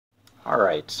All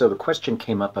right, so the question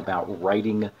came up about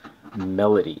writing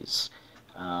melodies.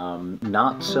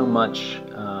 Not so much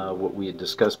what we had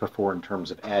discussed before in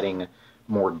terms of adding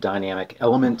more dynamic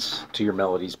elements to your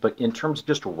melodies, but in terms of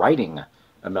just writing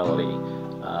a melody.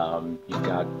 You've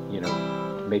got,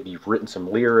 maybe you've written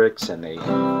some lyrics and you've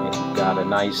got a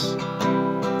nice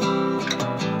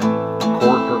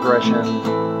chord progression,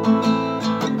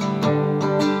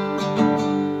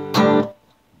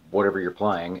 whatever you're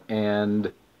playing,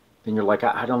 and then you're like,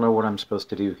 I don't know what I'm supposed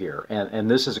to do here. And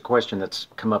this is a question that's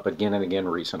come up again and again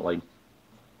recently.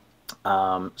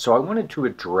 So I wanted to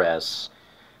address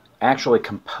actually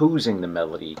composing the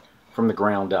melody from the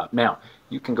ground up. Now,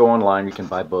 you can go online, you can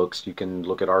buy books, you can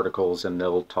look at articles, and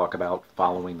they'll talk about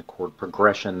following the chord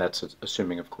progression. That's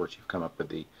assuming, of course, you've come up with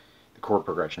the chord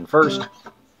progression first,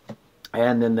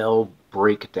 and then they'll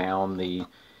break down the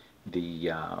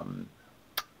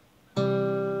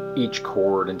each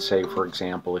chord and say, for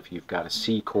example, if you've got a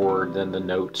C chord, then the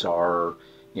notes are,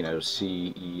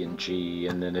 C, E, and G,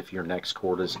 and then if your next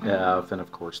chord is F, and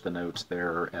of course the notes there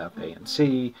are F, A, and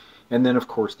C, and then of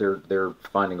course they're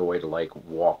finding a way to like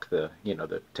walk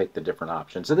take the different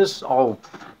options. So this is all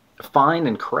fine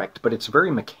and correct, but it's very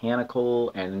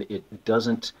mechanical and it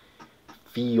doesn't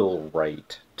feel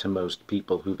right to most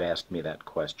people who've asked me that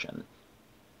question.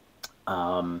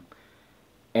 Um,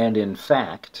 and in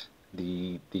fact,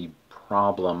 the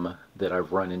problem that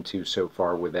I've run into so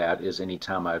far with that is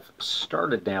anytime I've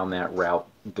started down that route,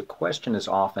 the question is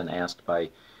often asked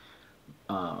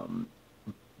um,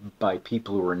 by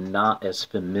people who are not as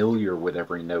familiar with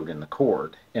every note in the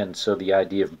chord. And so the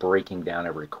idea of breaking down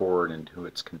every chord into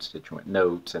its constituent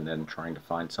notes and then trying to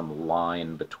find some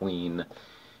line between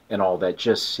and all that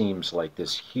just seems like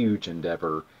this huge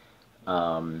endeavor.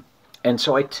 Um, and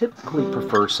so I typically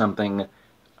prefer something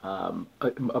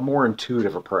a more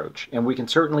intuitive approach. And we can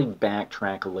certainly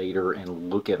backtrack later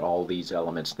and look at all these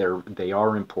elements. They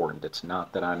are important. It's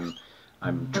not that I'm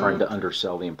trying to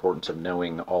undersell the importance of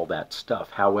knowing all that stuff.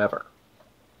 However,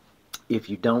 if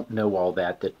you don't know all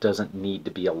that, that doesn't need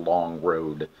to be a long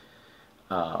road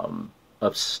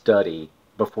of study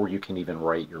before you can even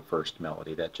write your first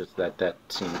melody. That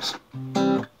seems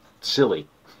silly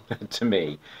to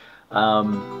me.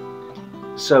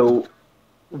 So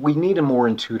we need a more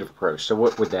intuitive approach. So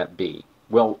what would that be?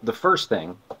 Well, the first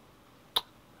thing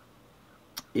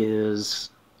is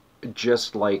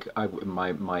just like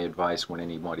my advice when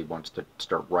anybody wants to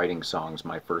start writing songs.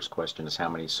 My first question is how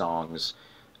many songs,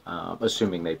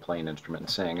 assuming they play an instrument and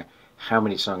sing, how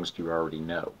many songs do you already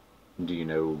know? Do you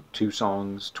know 2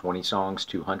 songs, 20 songs,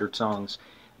 200 songs?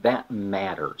 That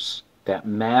matters. That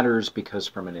matters because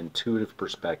from an intuitive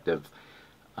perspective,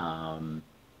 um,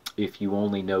 if you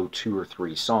only know 2 or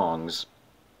 3 songs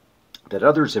that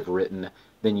others have written,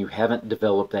 then you haven't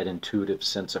developed that intuitive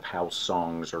sense of how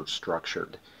songs are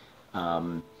structured.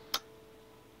 Um,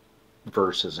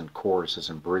 Verses and choruses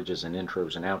and bridges and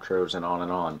intros and outros and on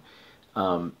and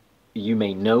on. You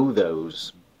may know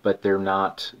those, but they're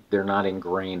not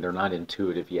ingrained, they're not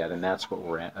intuitive yet, and that's what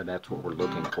we're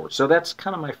looking for. So that's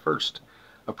kind of my first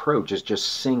approach, is just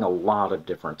sing a lot of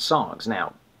different songs.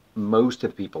 Now, most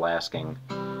of the people asking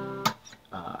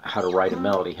how to write a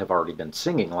melody have already been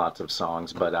singing lots of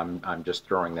songs, but I'm just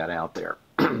throwing that out there.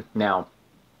 Now,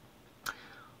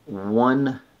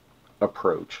 one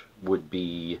approach would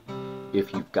be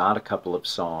if you've got a couple of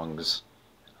songs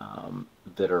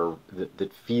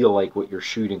that feel like what you're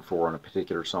shooting for on a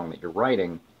particular song that you're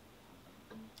writing,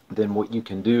 then what you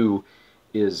can do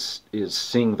is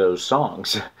sing those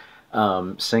songs.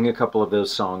 Sing a couple of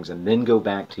those songs and then go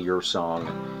back to your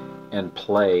song and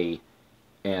play,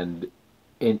 and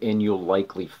you'll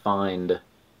likely find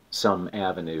some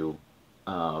avenue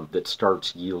that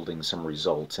starts yielding some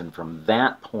results. And from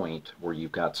that point, where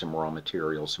you've got some raw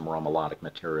material, some raw melodic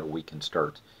material, we can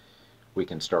start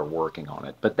working on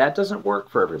it. But that doesn't work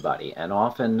for everybody, and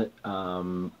often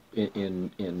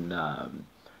in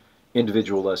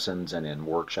individual lessons and in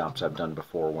workshops I've done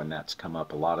before, when that's come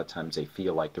up, a lot of times they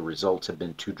feel like the results have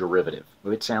been too derivative.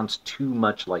 It sounds too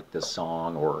much like this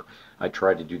song, or I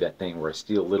try to do that thing where I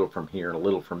steal a little from here and a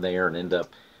little from there and end up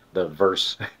the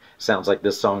verse sounds like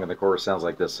this song and the chorus sounds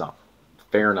like this song.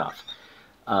 Fair enough.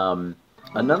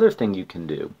 Another thing you can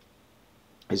do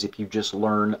is if you just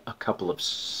learn a couple of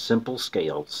simple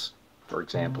scales, for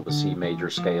example, the C major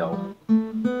scale,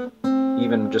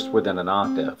 even just within an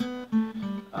octave,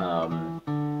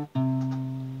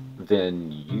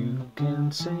 then you can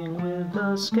sing with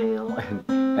the scale.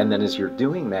 And then as you're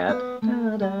doing that,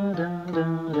 da, da, da, da,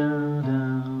 da,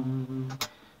 da,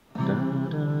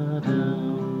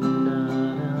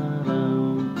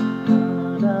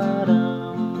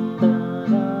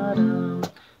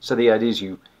 So the idea is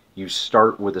you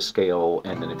start with a scale,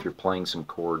 and then if you're playing some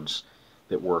chords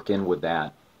that work in with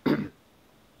that, then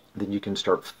you can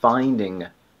start finding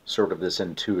sort of this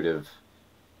intuitive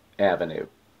avenue.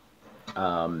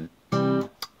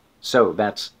 So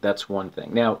that's one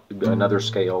thing. Now, another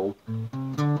scale,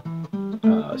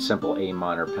 simple A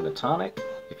minor pentatonic.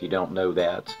 If you don't know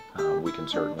that, we can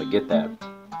certainly get that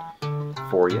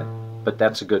for you. But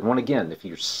that's a good one. Again, if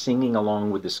you're singing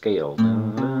along with the scale.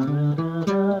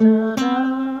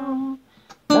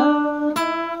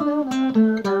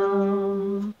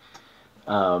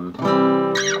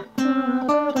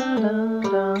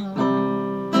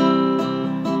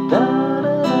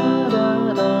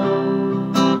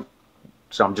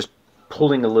 So I'm just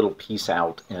pulling a little piece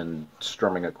out and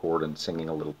strumming a chord and singing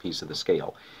a little piece of the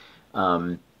scale. The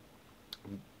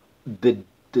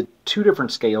two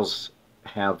different scales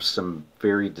have some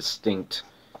very distinct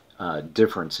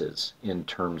differences in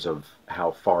terms of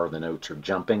how far the notes are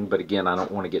jumping. But again, I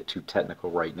don't want to get too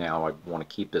technical right now. I want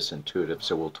to keep this intuitive,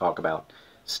 so we'll talk about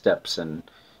steps and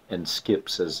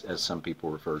skips, as some people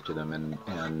refer to them,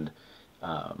 and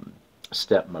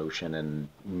step motion and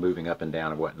moving up and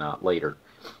down and whatnot later.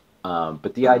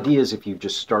 But the idea is, if you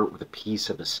just start with a piece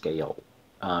of a scale,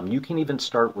 you can even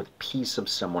start with a piece of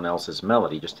someone else's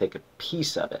melody. Just take a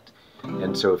piece of it.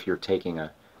 And so if you're taking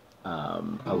a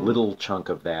little chunk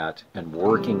of that and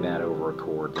working that over a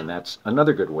chord, then that's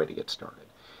another good way to get started.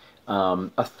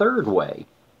 A third way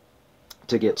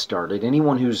to get started,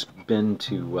 anyone who's been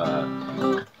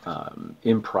to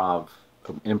improv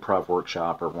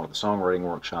workshop or one of the songwriting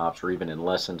workshops, or even in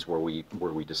lessons where we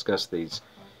discuss these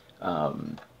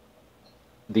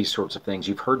sorts of things,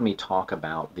 you've heard me talk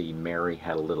about the Mary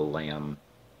Had a Little Lamb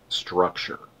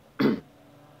structure.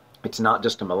 It's not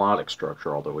just a melodic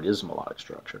structure, although it is a melodic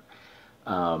structure.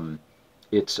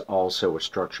 It's also a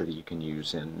structure that you can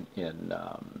use in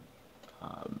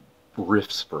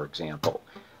riffs, for example.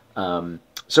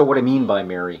 So what I mean by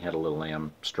Mary Had a Little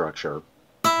Lamb structure,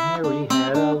 Mary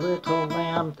had a little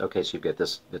lamb. Okay, so you've got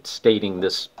this, it's stating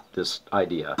this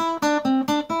idea.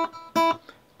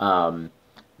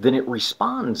 Then it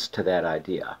responds to that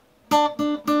idea.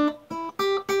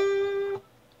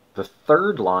 The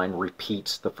third line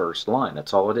repeats the first line.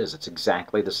 That's all it is. It's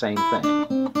exactly the same thing.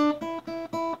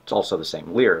 It's also the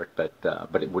same lyric, but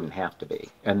it wouldn't have to be.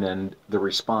 And then the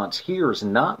response here is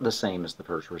not the same as the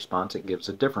first response. It gives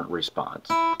a different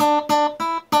response.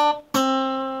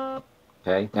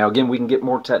 Okay. Now again, we can get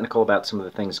more technical about some of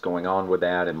the things going on with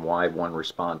that and why one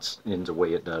response ends the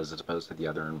way it does as opposed to the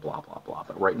other, and blah blah blah.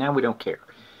 But right now we don't care.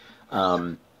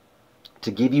 To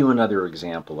give you another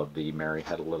example of the Mary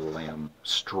Had a Little Lamb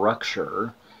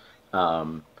structure,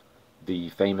 the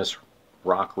famous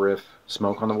rock riff,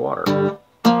 Smoke on the Water.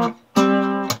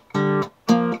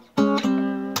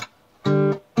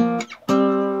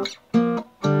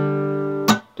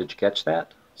 Did you catch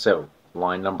that? So,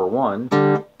 line number one,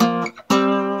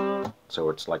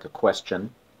 so it's like a question,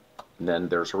 and then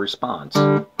there's a response.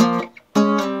 Well,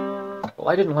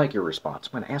 I didn't like your response.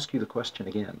 I'm going to ask you the question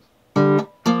again.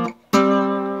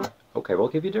 Okay, we'll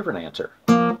give you a different answer.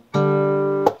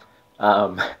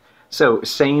 So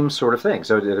same sort of thing.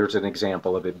 So there's an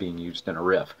example of it being used in a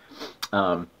riff.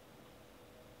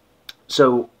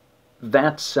 So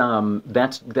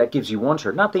that gives you one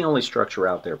structure, not the only structure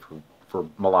out there for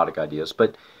melodic ideas,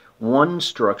 but one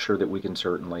structure that we can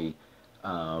certainly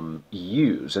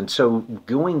use. And so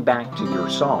going back to your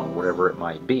song, whatever it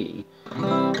might be,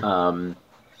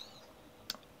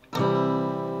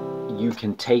 you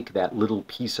can take that little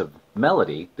piece of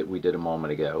melody that we did a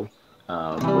moment ago,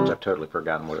 which I've totally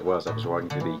forgotten what it was. I was walking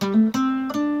through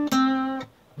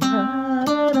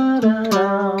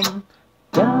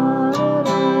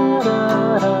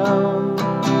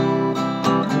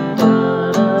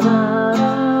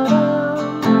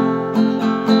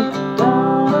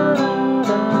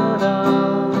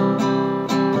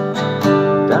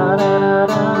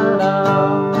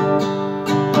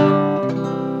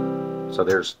So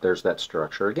there's that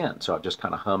structure again. So I've just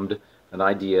kind of hummed an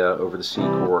idea over the C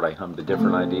chord. I hummed a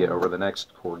different idea over the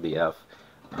next chord, the F.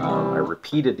 I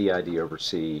repeated the idea over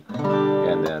C,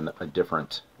 and then a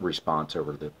different response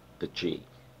over the G.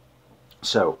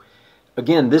 So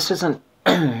again, this isn't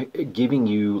giving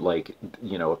you, like,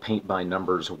 you know, a paint by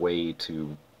numbers way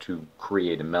to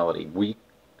create a melody. We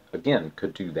again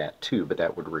could do that too, but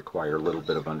that would require a little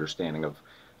bit of understanding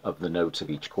of the notes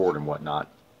of each chord and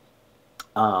whatnot.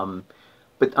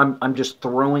 But I'm just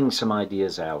throwing some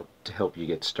ideas out to help you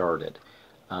get started.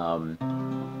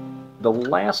 The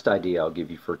last idea I'll give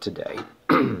you for today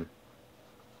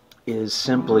is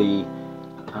simply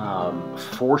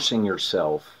forcing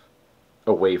yourself